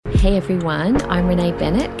Hey everyone, I'm Renee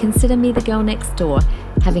Bennett. Consider me the girl next door,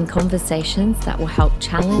 having conversations that will help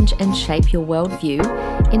challenge and shape your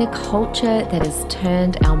worldview in a culture that has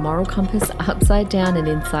turned our moral compass upside down and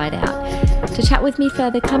inside out. To chat with me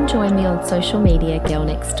further, come join me on social media,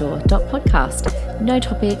 girlnextdoor.podcast. No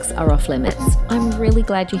topics are off limits. I'm really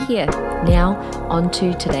glad you're here. Now, on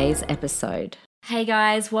to today's episode. Hey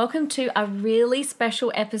guys, welcome to a really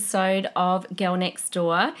special episode of Girl Next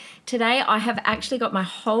Door. Today I have actually got my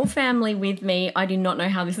whole family with me. I do not know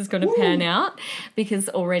how this is going to pan out because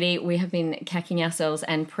already we have been cacking ourselves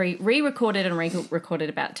and re-recorded and re-recorded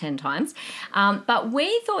about 10 times. But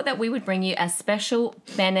we thought that we would bring you a special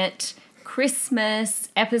Bennett Christmas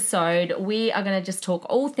episode. We are going to just talk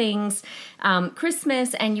all things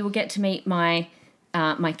Christmas, and you will get to meet my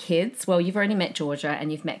kids. Well, you've already met Georgia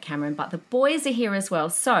and you've met Cameron, but the boys are here as well.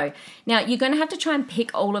 So now you're going to have to try and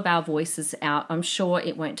pick all of our voices out. I'm sure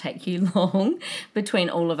it won't take you long between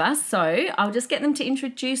all of us. So I'll just get them to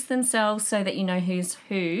introduce themselves so that you know who's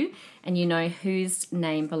who and you know whose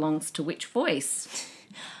name belongs to which voice.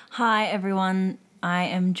 Hi, everyone. I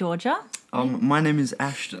am Georgia. My name is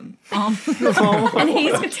Ashton. And he's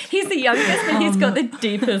the youngest, but he's got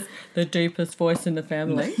the deepest voice in the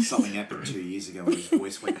family. Something happened 2 years ago when his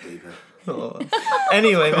voice went deeper.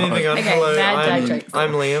 Anyway, moving on. Okay, Hello, bad jokes.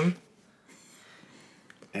 I'm Liam.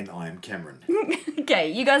 And I am Cameron. Okay,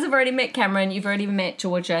 you guys have already met Cameron. You've already met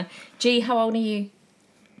Georgia. G, how old are you?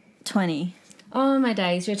 20. Oh, my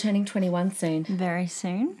days. You're turning 21 soon. Very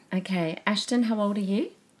soon. Okay, Ashton, how old are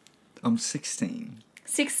you? I'm 16.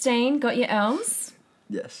 16. Got your L's?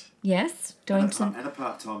 Yes. Yes. Doing some. And a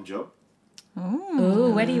part-time job.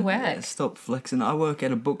 Ooh, where do you work? Stop flexing. I work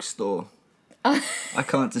at a bookstore. I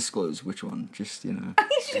can't disclose which one, just,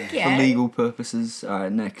 for legal purposes. All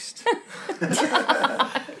right, next.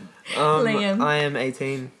 Liam. I am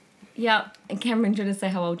 18. Yep. And Cameron, do you want to say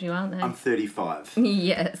how old you are? I'm 35.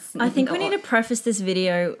 Yes. I think we need to preface this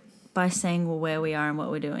video by saying where we are and what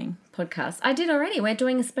we're doing. Podcast. I did already. We're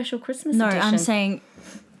doing a special Christmas No, edition. I'm saying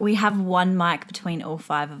we have one mic between all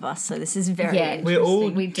five of us, so this is very interesting. We're all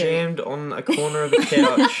We do. jammed on a corner of a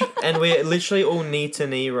couch, and we're literally all knee to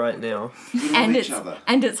knee right now. and each other.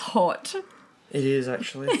 it's hot. It is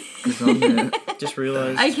actually. 'Cause I'm there. Just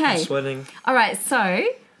realised. Okay. I'm sweating. All right, so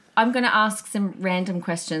I'm going to ask some random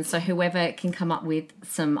questions, so whoever can come up with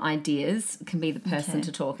some ideas can be the person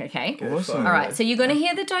to talk, okay? Awesome. All right, so you're going to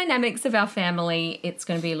hear the dynamics of our family. It's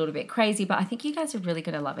going to be a little bit crazy, but I think you guys are really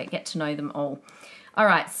going to love it. Get to know them all. All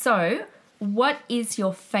right, so what is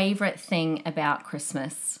your favourite thing about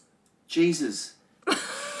Christmas? Jesus.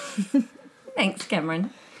 Thanks, Cameron.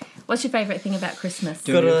 What's your favourite thing about Christmas?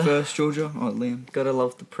 Do you want to Gotta- go first, Georgia? Or Liam? Gotta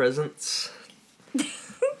love the presents.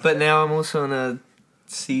 But now I'm also in a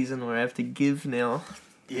season where I have to give now.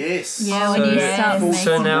 Yes. Yeah, when you start So making...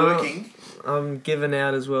 So now working. I'm giving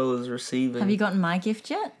out as well as receiving. Have you gotten my gift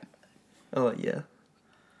yet? Oh, yeah.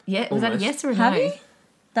 Yeah, was that a Almost. yes or a Have no? you?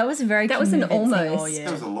 That was very That was an convincing. almost. Oh, yeah.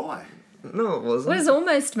 That was a lie. No, it wasn't. What does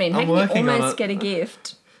almost mean? How I'm can you working on almost it. get a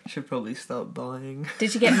gift? Should probably start buying.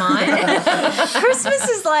 Did you get mine? Christmas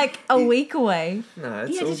is like a week away. No,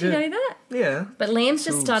 it's Yeah, all did good. you know that? Yeah. But Liam's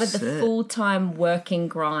just all started the set. full-time working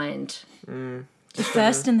grind. The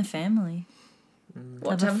first in the family.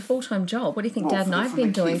 What, to have a full-time job? What do you think Well, Dad and I have for been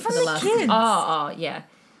the doing kids. for the For the last... kids. Oh, yeah.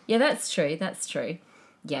 Yeah, that's true. That's true.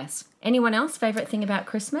 Yes. Anyone else favourite thing about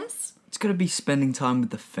Christmas? It's got to be spending time with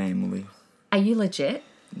the family. Are you legit?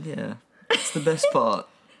 Yeah. It's the best part.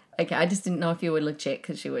 Okay, I just didn't know if you were legit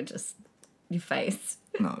because you were just... Your face.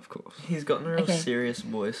 No, of course. He's gotten a real Okay. serious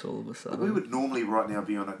voice all of a sudden. We would normally right now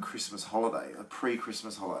be on a Christmas holiday, a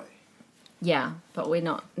pre-Christmas holiday. Yeah, but we're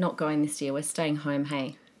not going this year. We're staying home,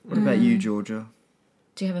 hey. What about you, Georgia?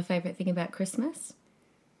 Do you have a favourite thing about Christmas?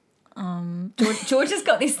 Georgia's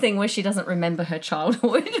got this thing where she doesn't remember her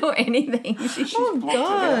childhood or anything. Oh,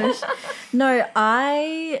 gosh. No,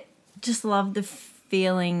 I just love the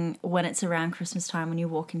feeling when it's around Christmas time when you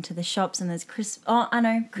walk into the shops and there's Christmas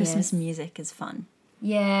Yes. music is fun.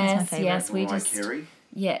 Yes, favourite. yes, we Mariah just Carey.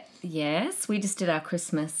 yes, we just did our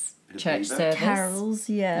Christmas Bit of church Bieber. service. Carols,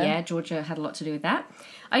 yeah. Yeah, Georgia had a lot to do with that.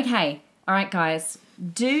 Okay, all right, guys.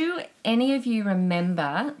 Do any of you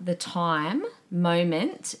remember the time,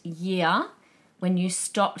 moment, year when you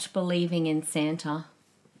stopped believing in Santa?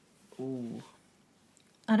 Ooh.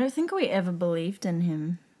 I don't think we ever believed in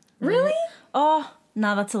him. Really? Oh,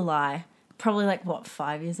 no, that's a lie. Probably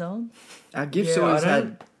 5 years old? Our gifts Yeah, always I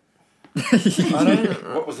had... I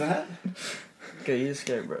don't. What was that? Go, you just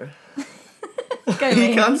go, bro. Go, You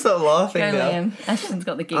Liam. can't stop Go, laughing now. Liam. Ashton's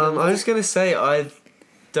got the giggles. I was just gonna say I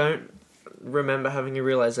don't remember having a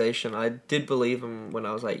realization. I did believe him when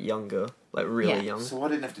I was younger, like really Yeah. young. So I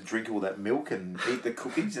didn't have to drink all that milk and eat the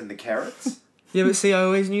cookies and the carrots. Yeah, but see, I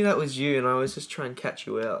always knew that was you, and I was just trying to catch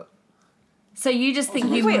you out. So you just think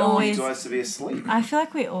think you we more... always- You guys to be asleep. I feel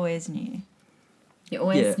like we always knew. You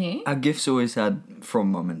always knew? Our gifts always had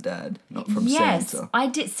from mum and dad, not from Yes, Santa. I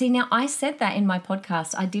did. See, now I said that in my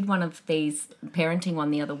podcast. I did one of these parenting one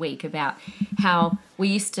the other week about how we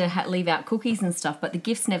used to leave out cookies and stuff, but the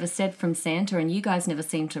gifts never said from Santa, and you guys never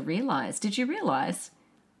seemed to realise. Did you realise?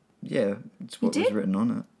 Yeah, it's what You was did? written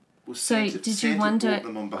on it. Well, So, Santa, did you Santa wonder- bought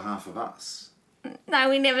them on behalf of us. No,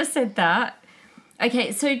 we never said that.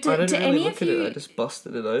 Okay, so I do didn't really any look of at you... it. I just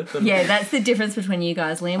busted it open. Yeah, that's the difference between you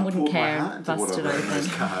guys. Liam I wouldn't poured my care. heart into what Busted I wrote on those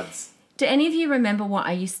open. cards. Do any of you remember what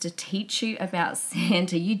I used to teach you about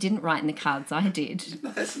Santa? You didn't write in the cards. I did.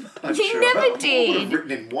 That's not You true. never I would did. have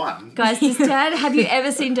written in one. Guys, have you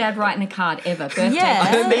ever seen Dad write in a card ever? Birthday Yeah.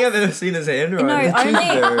 I don't think I've ever seen his handwriting.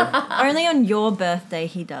 No, only on your birthday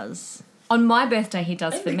he does. On my birthday, he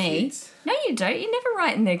does And for the me. kids. No, you don't. You never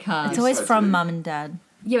write in their cards. It's always I from do. mum and dad.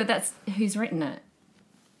 Yeah, but that's who's written it.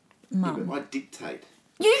 Yeah, Mum. but I dictate.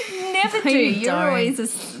 You never No, do. you You're don't. always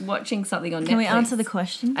just watching something on Netflix. Can we answer the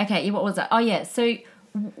question? Okay, yeah, what was that? Oh, yeah. So,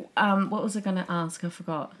 what was I going to ask? I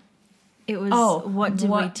forgot. It was, Oh, what did we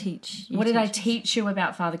what- teach you? What did I teachers? teach you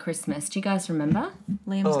about Father Christmas? Do you guys remember?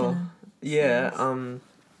 Liam's Oh, gonna... yeah.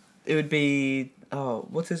 It would be. Oh,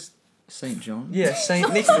 what's his? St. John? Yeah,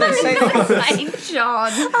 Saint Nicholas. Saint Nicholas. Saint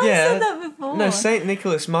John. Yeah. said that before. No, Saint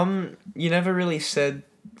Nicholas. Mum, you never really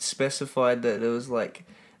specified that it was like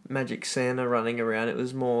Magic Santa running around. It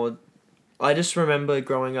was more. I just remember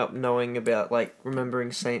growing up knowing about like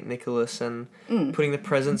remembering Saint Nicholas and putting the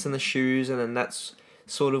presents in the shoes, and then that's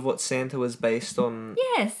sort of what Santa was based on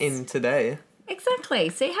Yes. in today. Exactly.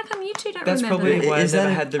 See, how come you two don't That's remember? probably that? why I Is never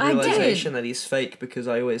that a- had the I did. realization that he's fake, because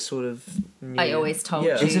I always sort of knew. I always told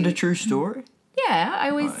Yeah. you. Is it a true story? Yeah, I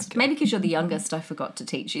always... okay. Maybe because you're the youngest, I forgot to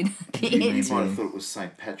teach you that You bit. might have thought it was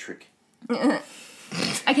St. Patrick.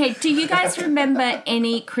 Okay, do you guys remember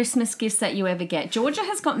any Christmas gifts that you ever get? Georgia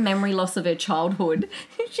has got memory loss of her childhood.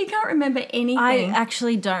 She can't remember anything. I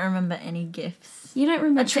actually don't remember any gifts. You don't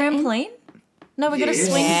remember A trampoline? No, we got a Yes.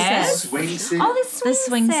 swing Yes. set. Swing set. Oh, the swing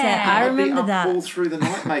swing set. I I'd be remember up that. all through the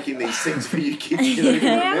night making these things for you kids. You don't even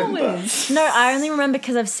remember. Hours. No, I only remember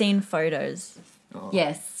because I've seen photos.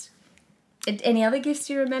 Yes. Any other gifts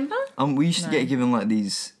you remember? We used to No. get given like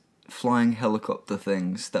these flying helicopter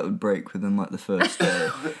things that would break within like the first day.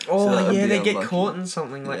 Oh, So that would yeah, be they get unlucky. caught in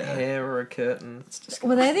something like Yeah. hair or a curtain.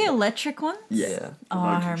 Were they the electric ones? Yeah. Oh, Remote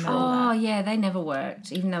I control. remember Oh, that. yeah, they never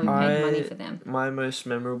worked, even though we paid money for them. My most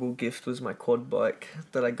memorable gift was my quad bike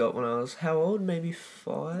that I got when I was, how old? Maybe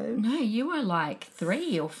 5? No, you were like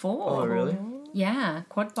 3 or 4. Oh, really? Yeah,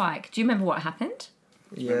 quad bike. Do you remember what happened?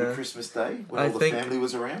 Remember Yeah. Christmas Day when I all the think- family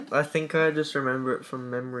was around? I think I just remember it from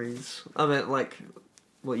memories. I mean, like,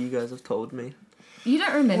 what you guys have told me. You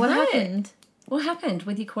don't remember What it? happened? What happened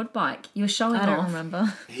with your quad bike? You were showing I don't off.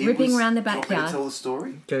 remember. He Ripping was- around the do you want me backyard. to tell the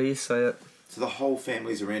story? Go, you say it. So the whole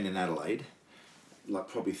family's around in Adelaide, like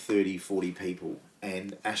probably 30, 40 people,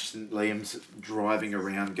 and Ashton Liam's driving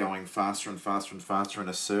around going faster and faster and faster in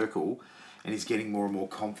a circle, and he's getting more and more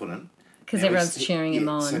confident. Because Now everyone's he's- cheering him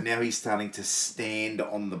on. So now he's starting to stand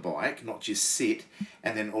on the bike, not just sit,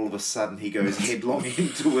 and then all of a sudden he goes headlong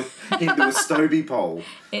into a Stobie pole.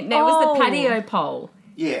 It was Oh. the patio pole.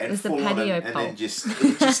 Yeah, and was the full on, patio and pole. then just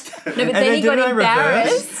it just No, but then he got didn't I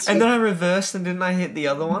embarrassed. And then I reversed and didn't I hit the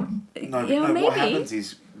other one? No, Yeah, no. maybe. What happens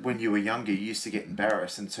is when you were younger, you used to get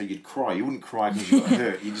embarrassed, and so you'd cry. You wouldn't cry because you got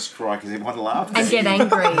hurt. You just cry because everyone laughed. And get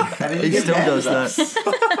angry. And then you He get still mad does at us.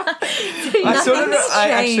 that. I sort of,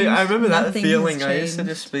 Nothing's I remember that Nothing feeling. has I used to changed.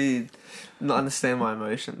 just be, not understand my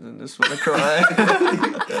emotions and just want to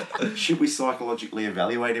cry. Should we psychologically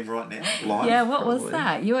evaluate him right now? Live? Yeah, what was Probably.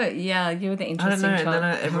 that? You were the I don't interesting know, and child.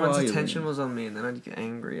 then everyone's are you, attention Liam? was on me, and then I'd get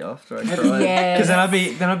angry after I cried. Yes. Because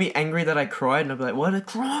then I'd be angry that I cried, and I'd be like, "Why did I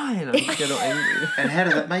cry?" And I'd get all angry. And how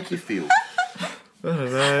did that make you feel? I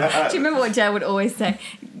don't know. Do you remember what Dad would always say?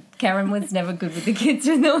 Karen was never good with the kids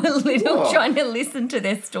when they were little, What? trying to listen to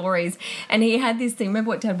their stories. And he had this thing. Remember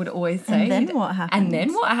what Dad would always say? And then what happened? And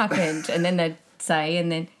then what happened? And then they'd say,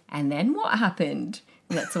 and then what happened?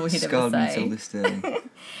 And that's all he'd ever Scarred me till say. this day.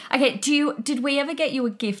 Okay, did we ever get you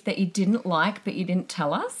a gift that you didn't like but you didn't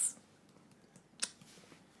tell us?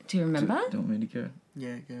 Do you remember? Do you want me to go?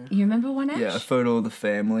 Yeah, go. You remember one, Ash? Yeah, a photo of the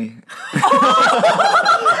family.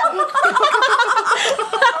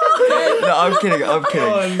 No, I'm kidding. I'm kidding.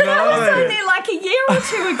 Oh no! Only like a year or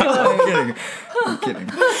two I'm ago. kidding. I'm kidding.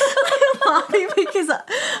 Laughing because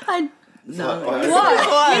No. What?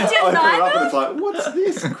 You didn't I got up and either? it's like, what's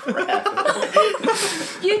this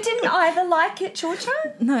crap? You didn't either like it, Georgia?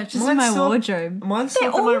 No, it's just in my wardrobe. Mine's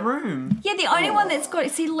stuck in my room. Yeah, the only one that's got...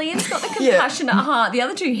 See, Liam's got the compassionate heart. The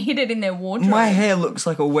other two hid it in their wardrobe. My hair looks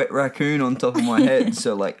like a wet raccoon on top of my head,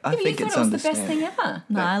 so like I think you it's thought it was the best understandable. thing ever.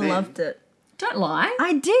 No, Back I then. loved it. Don't lie.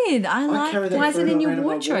 I did. I liked carry it. that Why is it in photo your around in my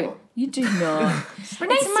wardrobe? wallet. You do not.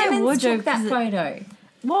 Renee It's in my Simmons wardrobe took that 'cause it- photo.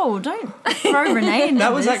 Whoa, don't throw Renee into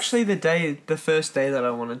That was this. actually the first day that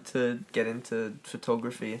I wanted to get into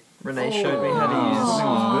photography. Renee showed me how to Something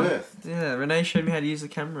was birth. use. Yeah, Renee showed me how to use the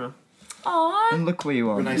camera. Aww. And look where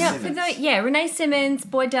you are. Renee Now, Simmons. Renee Simmons,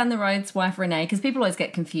 boy down the road's wife Renee, because people always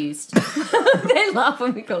get confused. They laugh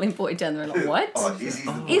when we call him boy down the road. Like, what? Oh, Izzy's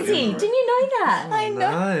the Is he? Didn't you know that? I know.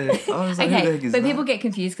 No. I was like, who the Okay, heck is but that? people get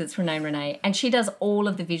confused because it's Renee, and she does all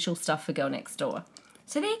of the visual stuff for Girl Next Door.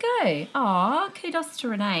 So there you go. Aw, kudos to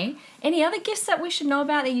Renee. Any other gifts that we should know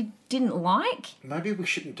about that you didn't like? Maybe we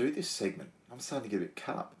shouldn't do this segment. I'm starting to get a bit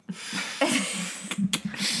cut up.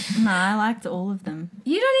 No, I liked all of them.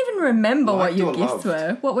 You don't even remember what Liked your or gifts loved?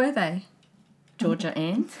 were. What were they? Georgia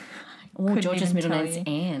Ann? Oh, Couldn't Georgia's even middle tell name's you.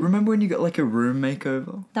 Ann. Remember when you got like a room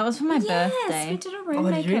makeover? That was for my Yes, birthday. we did a room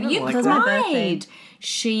Oh, did you makeover. even You like that? That was my birthday. cried.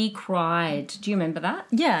 She cried. Do you remember that?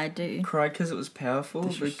 Yeah, I do. Cried because it was powerful.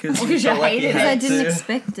 Because Because you you felt like hated you it. Because I had didn't to.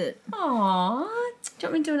 expect it. Aww. Do you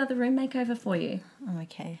want me to do another room makeover for you? I'm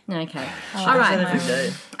okay. Okay. Oh, All Is right. that every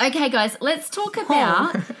day? Okay, guys, let's talk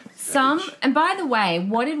about some. And by the way,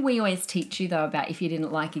 what did we always teach you, though, about if you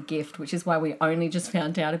didn't like a gift, which is why we only just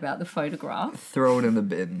found out about the photograph? Throw it in the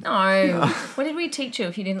bin. No. What did we teach you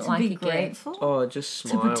if you didn't To like be a gift? grateful. Oh, just To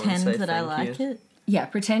smile and pretend say that I thank like you. it. Yeah,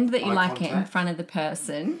 pretend that you Eye like it in contact. front of the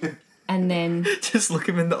person. And then, Just look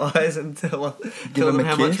him in the eyes and tell him them a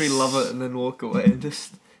how much we kiss. love it, and then walk away and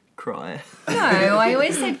just cry. no, I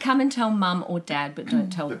always said come and tell mum or dad, but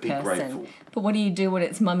don't tell But the be person. grateful. But what do you do when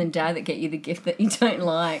it's mum and dad that get you the gift that you don't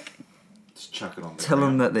like? Just chuck it on the Tell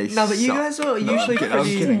them ground. that they No, but you suck. guys are No, I'm usually kidding, I'm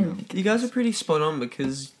pretty. kidding. You guys are pretty spot on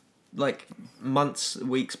because, like, months,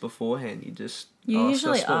 weeks beforehand, you just You ask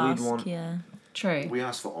usually us what ask, we'd want. yeah. True. We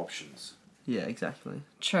ask for options. Yeah, exactly.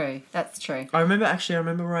 True. That's true. I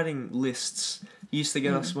remember writing lists. You used to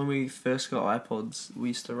get us when we first got iPods. We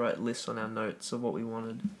used to write lists on our notes of what we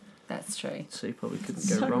wanted, That's true. so you probably couldn't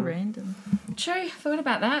go So wrong. random. True. Forgot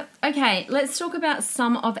about that. Okay, let's talk about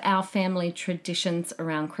some of our family traditions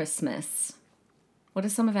around Christmas. What are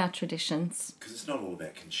some of our traditions? Because it's not all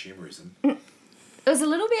about consumerism. It was a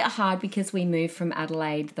little bit hard because we moved from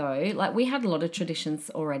Adelaide, though. Like, we had a lot of traditions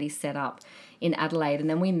already set up in Adelaide, and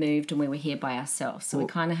then we moved and we were here by ourselves. So we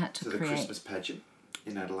kind of had to To the create. Christmas pageant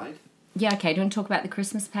in Adelaide. Yeah, okay. Do you want to talk about the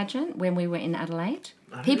Christmas pageant when we were in Adelaide?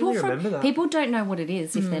 I don't really remember that. People don't know what it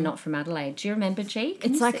is if they're not from Adelaide. Do you remember, G?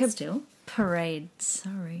 Can It's you like sit a- still. Parade.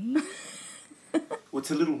 Sorry. Well,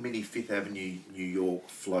 it's a little mini Fifth Avenue, New York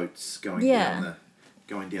floats going Yeah.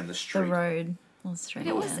 down the The street. road. Well, straight.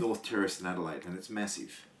 It was- yeah. North Terrace in Adelaide, and it's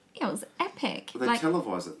massive. Yeah, it was epic. But they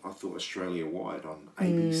televise it, I thought, Australia wide on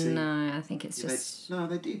ABC. No, I think it's Yeah, just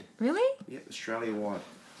they did. really. Yeah, Australia wide.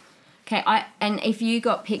 Okay, and if you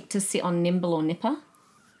got picked to sit on Nimble or Nipper,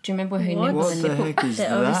 do you remember who What? Nibble What and the Nipple? heck is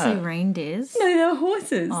They're obviously that? reindeers. No, they were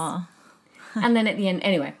horses. Oh. And then at the end,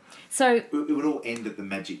 anyway. So It would all end at the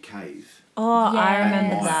Magic Cave. Oh, I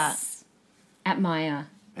remember yes. that. At Maya.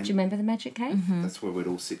 Do you remember the Magic Cave? That's where we'd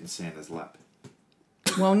all sit in Santa's lap.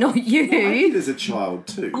 Well, not I did you. as a child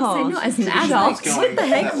too. Oh. So not as an Tradition adult. was going What the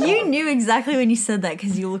heck? that You long. knew exactly when you said that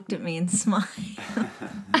because you looked at me and smiled.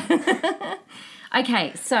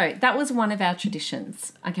 Okay, so that was one of our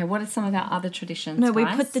traditions. Okay, what are some of our other traditions? No, we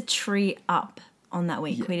guys? put the tree up on that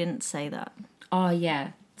week. We didn't say that. Oh, yeah.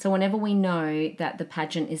 So whenever we know that the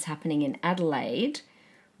pageant is happening in Adelaide,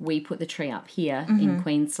 we put the tree up here in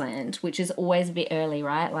Queensland, which is always a bit early,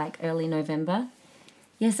 right? Like early November.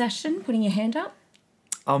 Yes, Ashton, putting your hand up?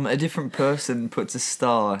 A different person puts a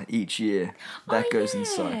star each year. That goes in yeah.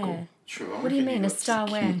 cycle. True. I What do you reckon mean, a got star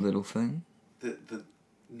where? Cute little thing. The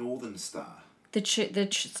Northern Star. The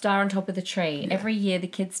star on top of the tree. Yeah. Every year the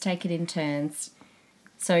kids take it in turns.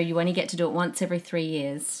 So you only get to do it once every 3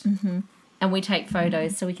 years. Mm-hmm. And we take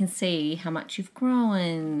photos so we can see how much you've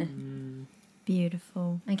grown.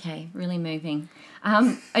 Beautiful. Okay, really moving.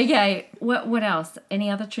 Okay, what else? Any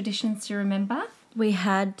other traditions you remember? We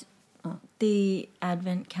had the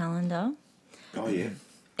advent calendar. Oh yeah.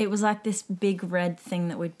 It was like this big red thing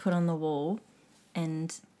that we'd put on the wall,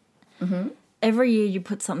 and every year you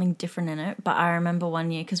put something different in it. But I remember one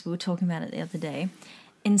year, because we were talking about it the other day,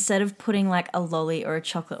 instead of putting like a lolly or a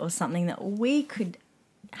chocolate or something that we could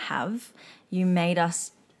have, you made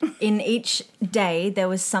us, in each day there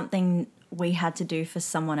was something we had to do for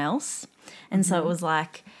someone else. And so it was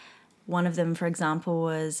like one of them, for example,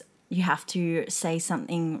 was you have to say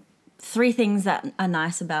something, 3 things that are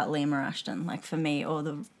nice about Liam or Ashton, like for me, or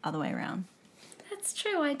the other way around. That's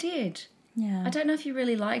true, I did. Yeah. I don't know if you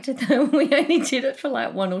really liked it though. We only did it for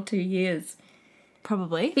like 1 or 2 years.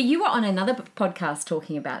 Probably. But you were on another podcast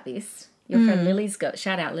talking about this. Your friend Lily's got,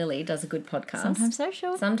 shout out Lily, does a good podcast. Sometimes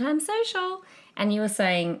social. And you were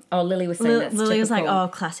saying, Lily was saying that's Lily was like, typical.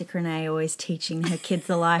 classic Renee, always teaching her kids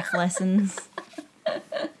the life lessons.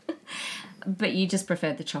 But you just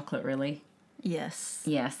preferred the chocolate, really? Yes.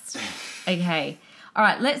 Yes. Okay. All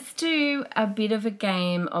right, let's do a bit of a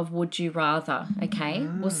game of Would You Rather, okay?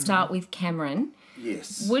 We'll start with Cameron.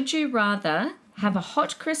 Yes. Would you rather have a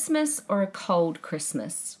hot Christmas or a cold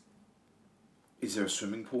Christmas? Is there a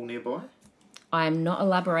swimming pool nearby? I am not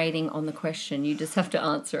elaborating on the question. You just have to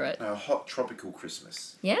answer it. A hot tropical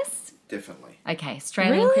Christmas. Yes? Definitely. Okay,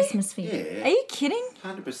 Australian Really? Christmas for you. Yeah. Are you kidding?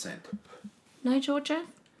 100%. No, Georgia?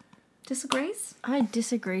 Disagrees? I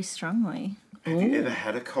disagree strongly. Have you ever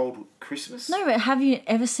had a cold Christmas? No, but have you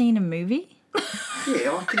ever seen a movie?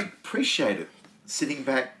 Yeah, I can appreciate it. Sitting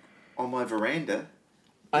back on my veranda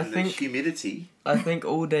in the humidity. I think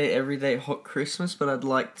all day, every day, hot Christmas, but I'd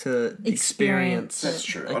like to experience That's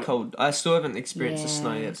true. a cold. I still haven't experienced the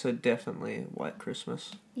snow Yeah. yet, so definitely white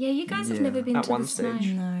Christmas. Yeah, you guys have never been At to one the snow.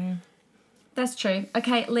 stage. No. That's true.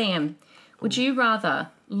 Okay, Liam, would you rather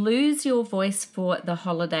lose your voice for the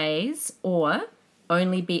holidays or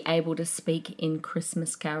only be able to speak in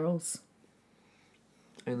Christmas carols?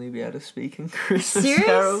 Only be able to speak in Christmas Serious?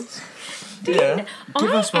 carols. Yeah.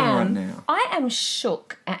 Give us one right now. I am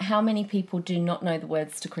shook at how many people do not know the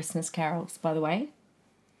words to Christmas carols, by the way.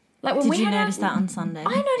 Like when Did we you had notice that on Sunday?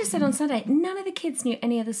 I noticed that on Sunday. None of the kids knew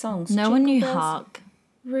any of the songs. No one Jingle knew Bells, Hark.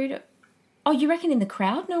 Rudolph. Oh, you reckon in the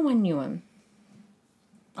crowd no one knew them?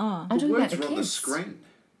 Oh. I'm The talking about words the are on the kids. screen.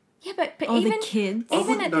 Yeah, but Oh, even the kids. I Even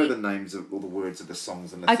wouldn't at know the the names of all the words of the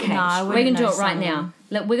songs and the Okay, No, I films. we're going wouldn't to do know it right some of now. them.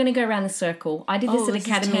 Look, we're going to go around the circle. I did this at this is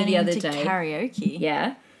Academy the turning other into day. karaoke.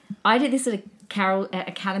 Yeah. I did this at a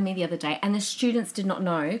Academy the other day, and the students did not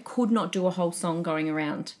know, could not do a whole song going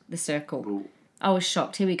around the circle. Well, I was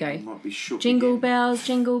shocked. Here we go. might be shook Jingle again. bells,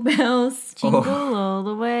 jingle bells. Jingle all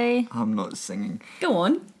the way. I'm not singing. Go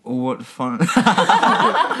on. Or what fun.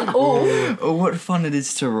 Or what fun it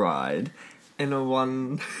is to ride. In a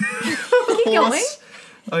one Keep going.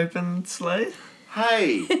 open sleigh.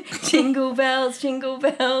 Hey, Jingle bells, jingle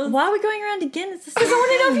bells. Why are we going around again? It's the Because I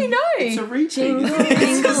want to know if you know. it's a repeat. Jingle, isn't it?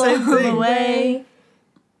 jingle same all the thing. way.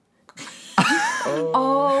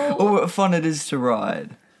 Oh. Or what fun it is to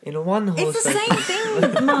ride. In a one horse. It's the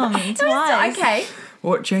same thing, Mum. Twice. Okay.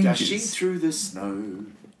 What Dashing changes? through the snow.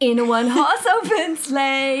 In a one horse open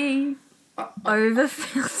sleigh. Over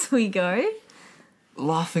fields we go.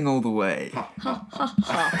 Laughing all the way.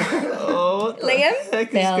 Oh, what the Liam, heck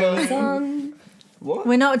is bells going on? on. What?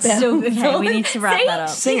 We're not still okay. We need to wrap See? that up.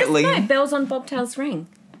 Sing it, No, Liam. bells on bobtails ring.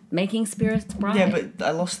 Making spirits bright. Yeah, but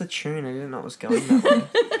I lost the tune. I didn't know it was going that way.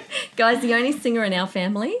 Guys, the only singer in our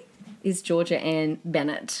family is Georgia Ann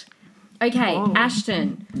Bennett. Okay,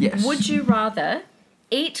 Ashton. Yes. Would you rather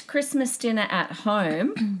eat Christmas dinner at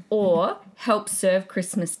home or help serve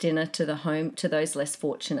Christmas dinner to those less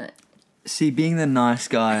fortunate? See, being the nice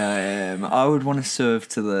guy I am, I would want to serve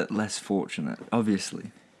to the less fortunate,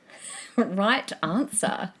 obviously. Right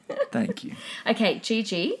answer. Thank you. Okay,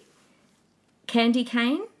 Gigi. Candy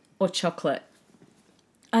cane or chocolate?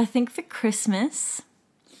 I think for Christmas,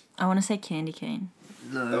 I want to say candy cane.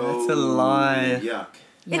 No, that's a lie. Yuck.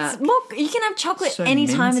 Yeah. It's look, you can have chocolate So any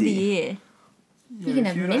time of the minty. year. You can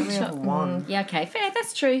have you mint only have chocolate. one. Yeah, okay, fair.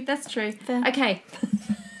 That's true. That's true. Fair. Okay.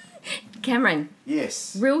 Cameron,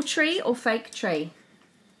 Yes. real tree or fake tree?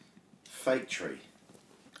 Fake tree.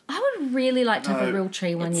 I would really like to have a No, real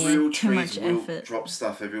tree one it's year. Real too trees much will effort. drop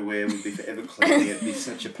stuff everywhere. Would be forever cleaning. It'd be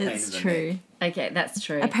such a pain It's in the true. neck. Okay, that's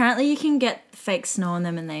true. Apparently, you can get fake snow on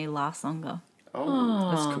them and they last longer.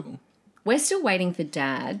 Oh, That's cool. We're still waiting for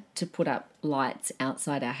Dad to put up lights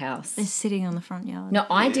outside our house. They're sitting on the front yard. No,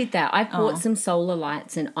 I did that. I bought Oh. some solar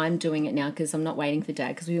lights and I'm doing it now because I'm not waiting for Dad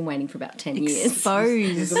because we've been waiting for about 10 years.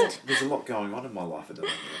 Exposed. there's a lot going on in my life at the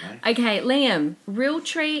moment, Renee. Okay, Liam, real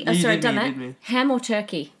tree. Oh, You sorry, did done me, you that. did me. Ham or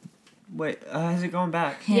turkey? Wait, has it gone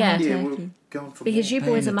back? Ham Yeah. or Yeah, we're turkey. going for Because more. you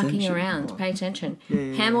boys are Paying mucking attention. around. Oh. Pay attention.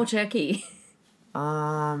 Yeah. Ham or turkey?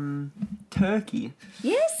 Turkey.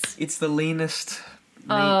 Yes. It's the leanest meat.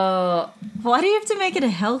 Oh, Why do you have to make it a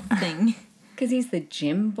health thing? because he's the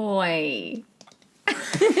gym boy. No,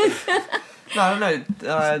 I don't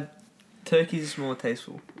know. Turkey's more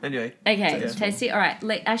tasteful. Anyway. Okay, Yeah. tasty. All right,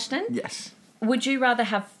 Ashton, Yes. would you rather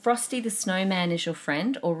have Frosty the Snowman as your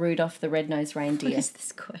friend or Rudolph the Red-Nosed What Reindeer? is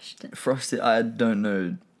this question? Frosty, I don't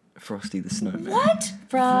know Frosty the Snowman. What?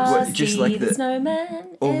 Frosty just like the the-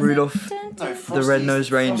 Snowman. or is Rudolph- it? No, The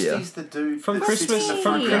red-nosed reindeer. Frosty's the dude From that Christmas, sits in the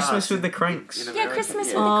from front Christmas yard with the Cranks. in Yeah, America, Christmas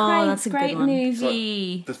with yeah. the Oh, Cranks. that's a good Great one. It's like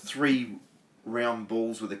movie. the 3 round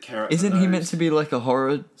balls with a carrot. Isn't he meant to be like a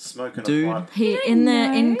horror? smoking dude? a pipe? He don't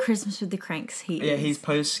in know. Christmas with the Cranks. Yeah, he's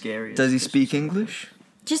posed scary. Does he speak English?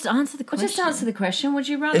 Just answer the Well, question. just answer the question. Would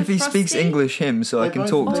you rather If he Frosty? speaks English, him, so I can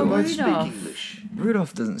talk both- to Oh, him. speak Rudolph. English.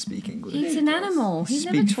 Rudolph doesn't speak English. He's an animal. He's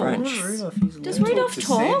never Speaks talked. French. Rudolph, he's Does little. Rudolph to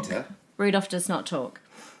talk? Santa. Rudolph does not talk.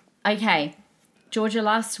 Okay. Georgia,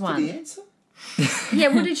 last Did one. he answer? Yeah,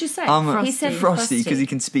 what did you say? Frosty. He said Frosty, because he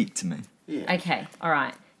can speak to me. Yeah. Okay, all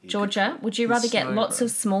right. Georgia, would you rather get snow, lots bro.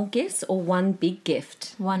 of small gifts or one big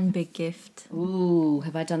gift? One big gift. Ooh,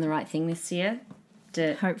 have I done the right thing this year?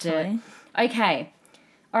 Hopefully. Okay.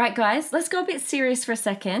 All right, guys, let's go a bit serious for a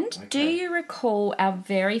second. Do Okay. you recall our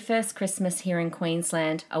very first Christmas here in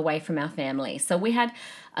Queensland away from our family? So we had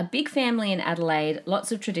a big family in Adelaide, lots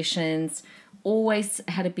of traditions, always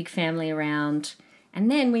had a big family around. And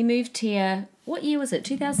then we moved here, what year was it?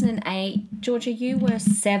 2008. Georgia, you were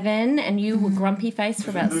 7 and you were grumpy faced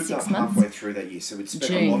for about We moved 6 up months. halfway through that year, so we'd spent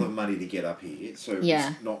June. a lot of money to get up here. So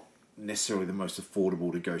Yeah. it's not necessarily the most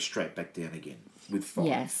affordable to go straight back down again with 5.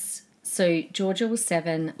 Yes. So Georgia was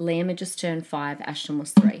 7, Liam had just turned 5, Ashton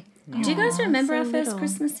was 3. Do you guys Aw, remember so our first little.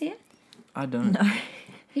 Christmas here? I don't.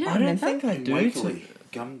 You don't I don't remember? think I do. Wakeley.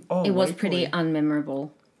 Gum. Oh, It was Wakeley. pretty unmemorable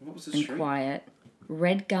What was the and street? quiet.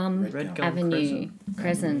 Red Gum Red Gum Avenue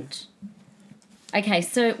Crescent. Okay,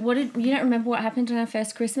 so what did you don't remember what happened on our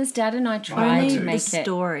first Christmas? Dad and I tried Only to the make it.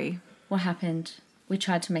 story. What happened? We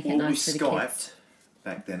tried to make it Well, we nice for the kids. Skyped.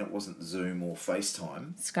 Back then it wasn't Zoom or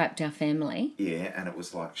FaceTime. Skyped our family. Yeah, and it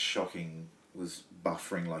was like shocking. It was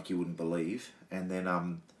buffering like you wouldn't believe. And then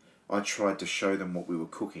I tried to show them what we were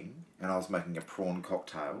cooking, and I was making a prawn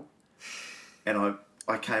cocktail. And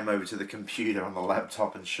I came over to the computer on the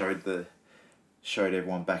laptop and showed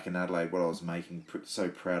everyone back in Adelaide what I was making. So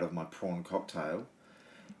proud of my prawn cocktail.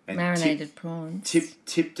 And Marinated prawns.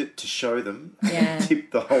 tipped it to show them. Yeah. And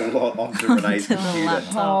tipped the whole lot onto Renee's the computer.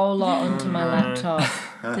 laptop. Whole lot onto my laptop.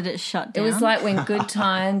 Did it shut It down? was like when good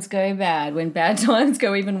times go bad, when bad times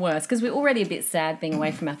go even worse. Because we're already a bit sad being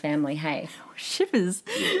away from our family, hey. shivers.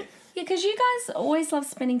 Yeah, because you guys always love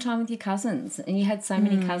spending time with your cousins. And you had so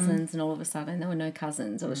many cousins, and all of a sudden there were no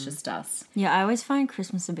cousins. It was just us. Yeah, I always find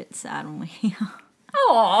Christmas a bit sad when we're here.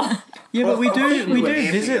 Oh, Yeah, but we Well, I think do we we were do amping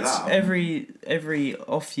it visits up. every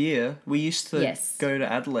off year. We used to Yes. go to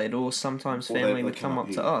Adelaide, or sometimes Or they- family they would come come up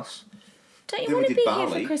up to here. us. don't you Then we want to did be here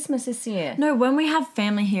Bali. for Christmas this year? No, when we have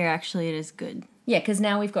family here, actually, it is good. Yeah, because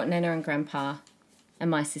now we've got Nana and Grandpa, and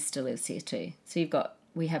my sister lives here too. So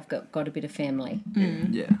we have got a bit of family,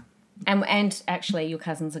 Yeah. and actually your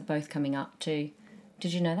cousins are both coming up too.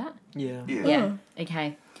 Did you know that? Yeah. Yeah. Yeah.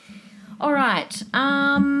 Okay. All right.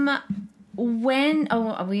 We've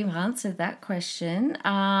answered that question.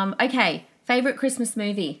 Okay. Favorite Christmas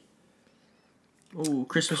movie? Oh,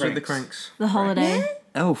 Christmas with the Cranks. The holiday.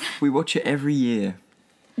 Elf. We watch it every year.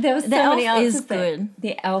 There was The so many Elf is answers there. good.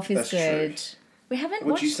 The Elf is That's good. true. We haven't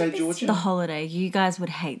What'd watched you say, it this Georgia? The year. holiday. You guys would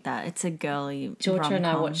hate that. It's a girly Georgia and I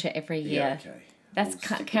rom-com. watch it every year. Yeah, okay. That's We'll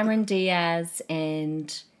stick with Cameron Diaz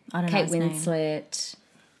and I don't know Kate his name. Winslet,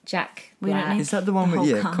 Jack We don't Black. need- Is that the one The with,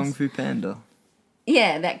 whole yeah, cast. Kung Fu Panda?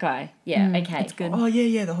 Yeah, that guy. Yeah, okay. It's good. Oh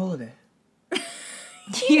yeah, the holiday.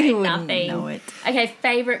 You wouldn't nothing. know it. Okay,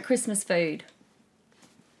 favorite Christmas food.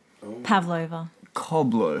 Pavlova.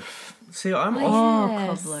 Cob loaf. See, I'm Oh, off.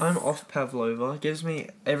 yes. Cobbler. I'm off Pavlova. Gives me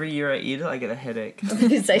every year I eat it, I get a headache. I was going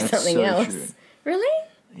to say That's something so else. true. Really?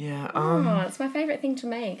 Yeah. Oh, it's my favourite thing to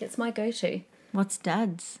make. It's my go-to. What's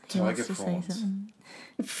Dad's? He Tiger wants to say prawns. something.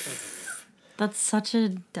 That's such a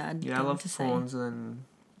dad Yeah, I thing love to say. prawns and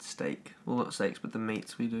steak. Well, not steaks, but the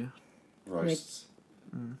meats we do. Roasts.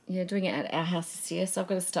 You're doing it at our house this year, so I've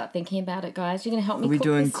got to start thinking about it, guys. You're going to help me Are we cook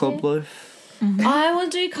doing this cob year? loaf? I will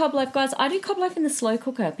do cob loaf, guys. I do cob loaf in the slow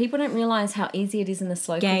cooker. People don't realise how easy it is in the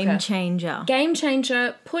slow Game cooker. changer. Game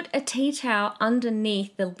changer. Put a tea towel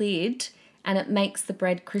underneath the lid and it makes the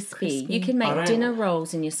bread crispy. You can I make don't- dinner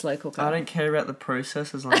rolls in your slow cooker. I don't care about the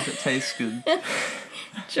process as long as it tastes good.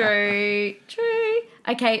 True.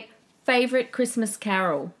 Okay, favourite Christmas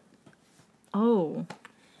carol. Oh,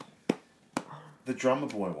 The drummer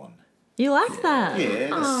boy one. you like that? Yeah, that's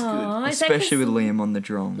good. Aw, is that Especially 'cause with Liam on the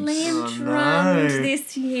drums. Liam Oh, drummed no.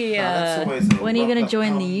 this year. That's always a When are you going to rock,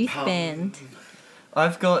 join the pum, youth pum. band?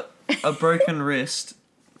 I've got a broken wrist,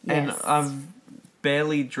 and Yes. I've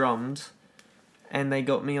barely drummed, and they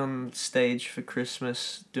got me on stage for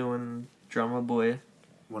Christmas doing drummer boy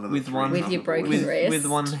One of the with three one With your drummer broken boys. wrist. with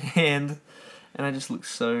one hand, and I just looked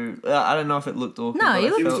so. I don't know if it looked awkward. No, but you I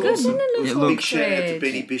looked felt good. awesome. Didn't it It look Big looked. shout out to Awkward.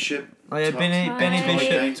 Benny Bishop. Oh yeah, Benny Ty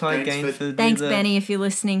Bishop, Ty Gainsford. Gainsford. Thanks, Benny, if you're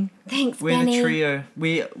listening. Thanks, We're Benny. the trio.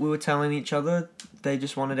 We were telling each other they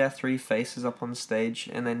just wanted our three faces up on stage,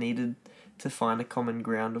 and they needed to find a common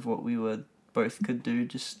ground of what we were both could do,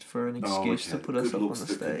 just for an excuse to put us Good up on looks the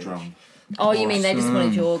that could stage. drum. Oh, you mean they just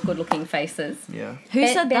wanted your good-looking faces? Yeah, Who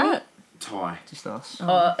said Benny? that? Ty. just us.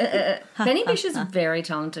 Benny Bishop's a very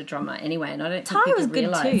talented drummer anyway, and I don't think Ty people was good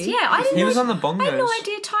realise. too. Yeah, I didn't He know. was on the I had no bongos.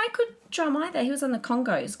 idea Ty could drum either. He was on the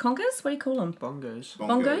congos. Congas? What do you call them? Bongos.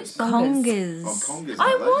 Bongos? Congas. Oh, congas.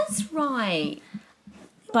 I are they? was right.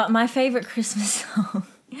 But my favourite Christmas song,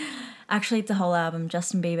 actually, it's the whole album,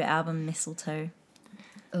 Justin Bieber album, Mistletoe.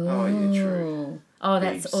 Oh, yeah, true. Oh,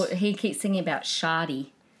 that's. Beeps. Oh, he keeps singing about Shardy.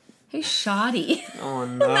 Who's Shardy? Oh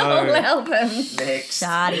The whole no. album. Next.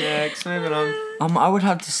 Shardy. Next, moving on. I would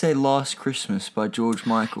have to say Last Christmas by George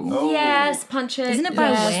Michael. Oh. Yes, Punch It. Isn't it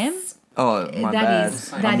by yes. Wham? Oh, my That bad.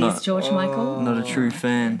 is I'm that not, is George Michael. not a true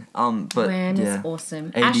fan. But Wham yeah, is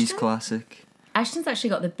awesome. 80s Ashton? classic. Ashton's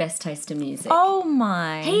actually got the best taste in music. Oh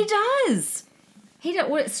my. He does. He does.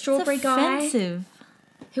 What? It's Strawberry Guy. offensive.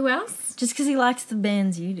 Who else? Just because he likes the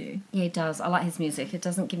bands you do. Yeah, he does. I like his music. It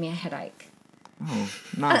doesn't give me a headache. Oh,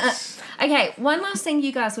 nice. Okay, one last thing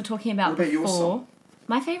you guys were talking about What about your before. song?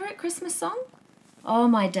 My favourite Christmas song? Oh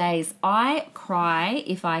my days. I cry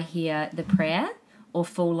if I hear The Prayer or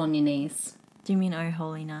Fall on Your Knees. Do you mean Oh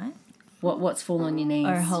Holy Night? What's Fall on Your Knees?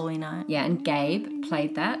 Oh Holy Night. Yeah, and Gabe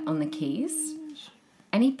played that on the keys.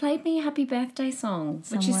 And he played me a happy birthday song,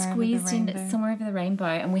 which is Somewhere Over the squeezed in Rainbow. Somewhere Over the Rainbow.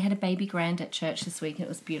 And we had a baby grand at church this week and it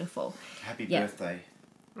was beautiful. Happy Yeah. birthday.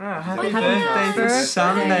 Oh, happy Happy birthday for birthday.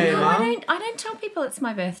 Sunday, No, I Mum. don't tell people it's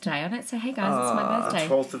my birthday. I don't say, hey guys, it's my birthday.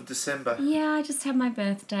 12th of December. Yeah, I just had my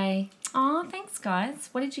birthday. Aw, thanks guys.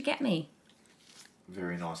 What did you get me?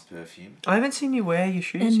 Very nice perfume. I haven't seen you wear your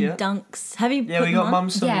shoes And yet. dunks. Have you Yeah, put we them got on? mum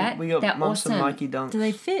some. Yeah, we got they're mum some awesome. Nike dunks. Do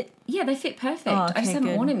they fit? Yeah, they fit perfect. Oh, I just okay, haven't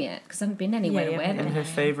good. worn them yet because I haven't been anywhere to Yeah, wear yeah, them. And her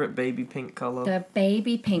favourite baby pink colour. The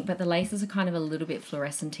baby pink, but the laces are kind of a little bit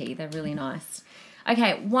fluorescent-y. They're really nice.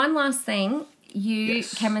 Okay, one last thing.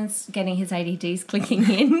 Yes. Cameron's getting his ADDs clicking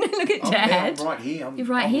in. Look at Dad. I'm right here. You're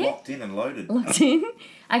right I'm here? locked in and loaded. Locked in.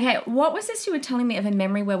 Okay, what was this you were telling me of a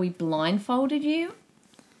memory where we blindfolded you?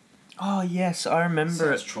 Oh yes, I remember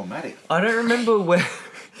Sounds it. traumatic. I don't remember where.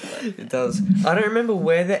 It does. I don't remember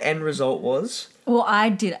where the end result was. Well, I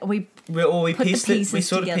did. We We Put the pieced it. We pieces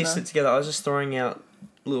sort of together. pieced it together. I was just throwing out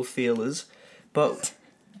little feelers, but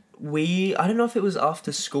I don't know if it was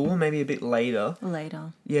after school, maybe a bit later.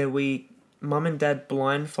 later. Yeah, Mum and Dad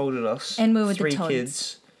blindfolded us. And we were the three Todds.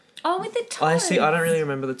 kids. Oh, with the toes. I see. I don't really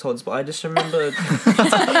remember the Todds, but I just remember.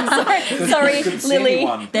 Sorry, Couldn't see Lily.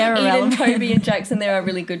 anyone. They're Eden, irrelevant. Toby, and Jackson, they are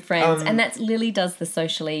really good friends. And that's Lily does the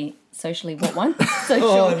socially what one? Social.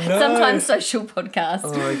 Oh, no. Sometimes social podcast.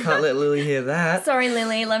 Oh, I can't let Lily hear that. Sorry,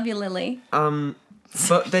 Lily. Love you, Lily.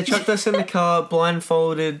 But they chucked us in the car,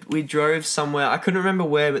 blindfolded. We drove somewhere. I couldn't remember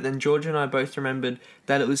where, but then George and I both remembered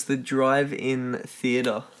that it was the drive-in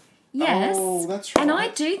theater. Yes. Oh, that's right. And I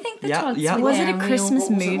do think the Yeah, Todds yeah. were Was there it a and we all- Christmas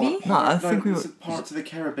What was it, movie? like, No, I think we was were- it Pirates of the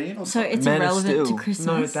Caribbean or So something? it's Man of irrelevant to Steel. Christmas.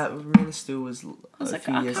 No, that Man of Steel was a like,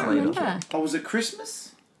 few I years can't later. remember. Oh, was it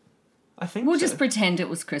Christmas? I think We'll so. just pretend it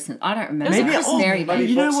was Christmas. I don't remember. Maybe It was very maybe- vague.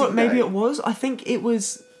 You know what? Boxing Maybe Day. it was. I think it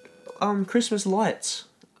was Christmas lights.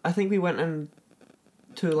 I think we went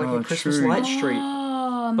to like Oh, a Christmas true. light street.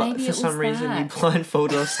 Oh, But maybe for it some was reason that. you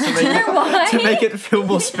blindfold us to make, Do you know why? to make it feel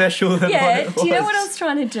more special than Yeah. what it was. Do you know what I was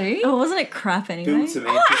trying to do? Oh, wasn't it crap anyway? Build some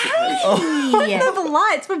anticipation. Yeah. No, the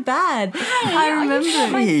lights were bad. I remember. You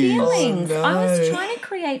hurt my Jeez. feelings. Oh, I was no. trying to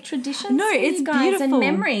create traditions No, for it's you guys beautiful. and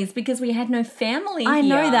memories because we had no family I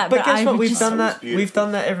know here. that, But guess I what? would We've just- done That that. was We've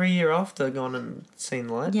done that every year after gone and seen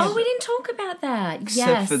lights. Yeah. Oh, we didn't talk about that. Except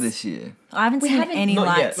yes. for this year. I haven't We seen haven't- any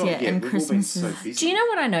Not yet. lights Not yet, and We've all been Christmas so is. busy. Do you know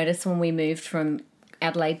what I noticed when we moved from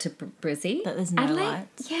Adelaide to Brizzy? That there's no Adelaide,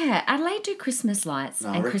 lights. Yeah, Adelaide do Christmas lights No,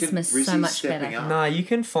 I and reckon Christmas so Brizzy's much stepping better. up. Nah, you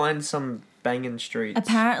can find some banging streets.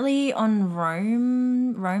 Apparently on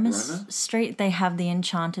Roma Roma? Street they have the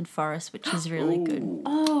Enchanted Forest, which is really good. Ooh.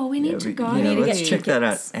 Oh, we need to go. need to let's get check that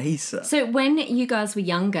out tickets. ASAP. So when you guys were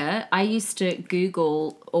younger, I used to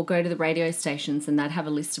Google or go to the radio stations and they'd have a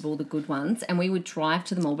list of all the good ones and we would drive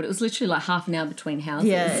to them all, but it was literally like half an hour between houses.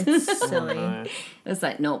 Yeah, it's silly. No. It was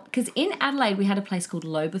like, no. Because in Adelaide we had a place called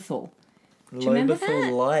Lobethal. Do you remember Lobethal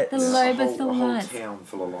that? lights. The A Lobethal whole lights. town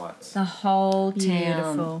full of lights. The whole town.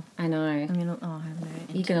 Beautiful. I know. I mean, oh, I have no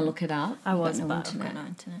idea. You're going to look it up? I was, You've got but I've got no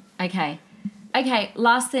internet. Okay. Okay,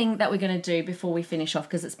 last thing that we're going to do before we finish off,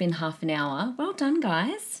 because it's been half an hour. Well done,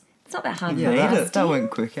 guys. It's not that hard. Yeah, for us. that went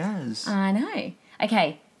quick as. I know.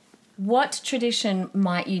 Okay. What tradition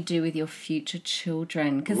might you do with your future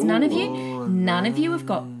children? Because none of you have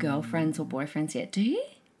got girlfriends or boyfriends yet, do you?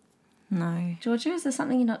 No. Georgia, is there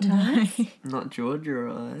something you're not telling us? Not Georgia or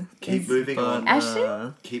I. Keep moving on.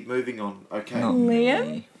 Ashton? Keep moving on. Okay. Not Liam?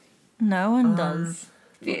 me. No one does.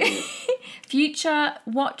 Future,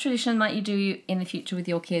 what tradition might you do in the future with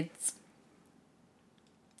your kids?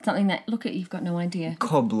 Something that, look at, you've got no idea.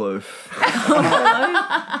 Cob loaf.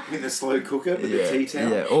 In the slow cooker with the tea towel.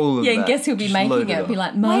 Yeah, all of that. Yeah, and guess who'll be Just making load it? It'll be up.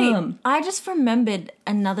 like, Mum. Wait, I just remembered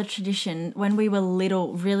another tradition. When we were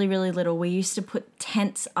little, really, really little, we used to put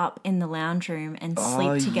tents up in the lounge room and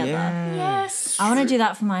sleep together. Yeah. Yes. I want to do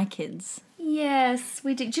that for my kids. Yes,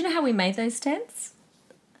 we did. Do you know how we made those tents?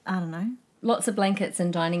 I don't know. Lots of blankets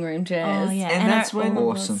and dining room chairs. Oh, yeah. And that's when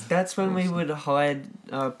Awesome. That's when we would hide,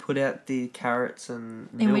 put out the carrots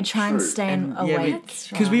and milk. And we try and stay And, awake.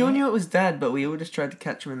 because we all knew it was Dad, but we all just tried to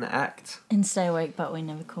catch him in the act. And stay awake, but we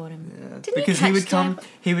never caught him. Yeah. Didn't you Because catch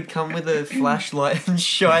he would come with a flashlight and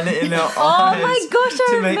shine it in our eyes. Oh my gosh, I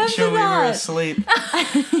to make remember sure we were that. asleep.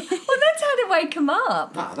 Well, that's how to wake them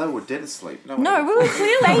up. Nah, they were dead asleep. No, we were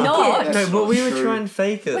clearly not. That's No, but not we would true. try and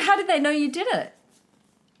fake it. How did they know you did it?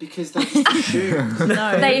 Because they just assumed.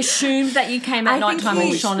 No. They assumed that you came at I night think time he- and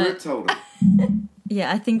Holy shone Spirit it. told them.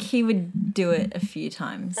 Yeah, I think he would do it a few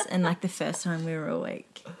times. And like the first time we were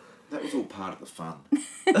awake. That was all part of the fun.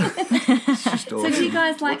 It's just So awesome. do you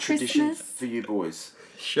guys like What tradition Christmas? for you boys?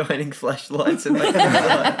 Shining flashlights and making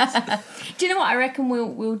lights. Do you know what I reckon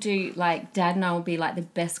we'll do? Like Dad and I will be like the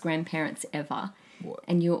best grandparents ever. What?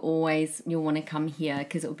 And you'll want to come here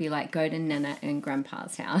because it will be like go to Nana and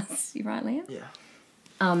Grandpa's house. You right, Liam? Yeah.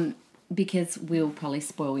 Because we'll probably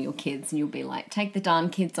spoil your kids and you'll be like, take the darn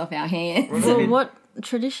kids off our hands. Well, what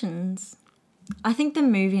traditions? I think the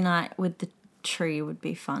movie night with the tree would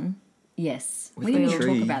be fun. Yes. With We the didn't even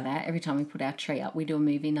tree. talk about that. Every time we put our tree up, we do a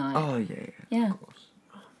movie night. Oh, yeah. Yeah.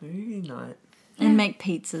 Movie night. And make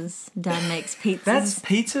pizzas. Dad makes pizzas. That's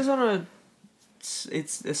pizza's on a.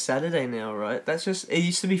 It's a Saturday now, right? That's just. It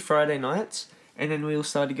used to be Friday nights, and then we all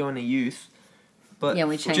started going to youth. But Yeah,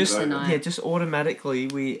 we changed just, the night. Yeah, just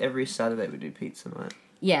automatically, every Saturday we do pizza night.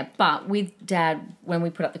 Yeah, but with Dad, when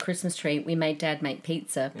we put up the Christmas tree, we made Dad make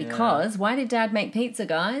pizza. Because why did Dad make pizza,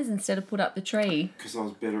 guys, instead of put up the tree? Because I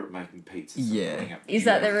was better at making pizzas. than Yeah. putting up Is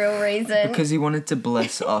that the real reason? Because he wanted to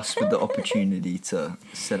bless us with the opportunity to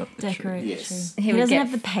set up the decorate tree. Yes. tree. He He would doesn't get-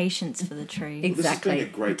 have the patience for the tree. Exactly. This has been a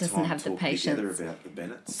great He doesn't time have the talking together patience. about the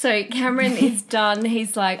Bennetts. So Cameron is done.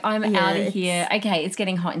 He's like, I'm Yeah, out of it's- here. Okay, it's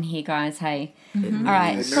getting hot in here, guys. Hey. All Hey,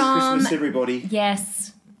 right. Merry From Christmas, everybody.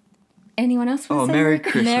 yes. Anyone else want Oh, to say Merry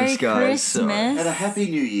Christmas, Merry guys. Sorry. Christmas. And a happy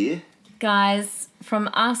new year. Guys, from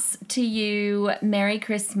us to you, Merry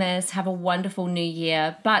Christmas. Have a wonderful new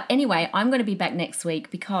year. But anyway, I'm going to be back next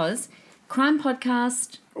week because Crime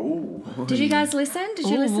Podcast. Oh, Did you guys listen? Did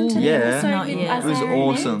you Ooh. listen to the Yeah. episode Not with yet. us, It was Aaron and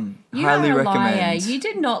Nick? awesome. You Highly are a recommend. liar. You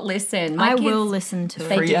did not listen. My I kids, will listen to They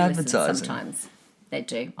it. Free do listen advertising. sometimes. They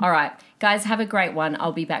do. All right. Guys, have a great one.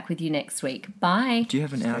 I'll be back with you next week. Bye. Do you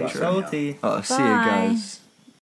have an outro? Salty. Oh, see you Bye. guys.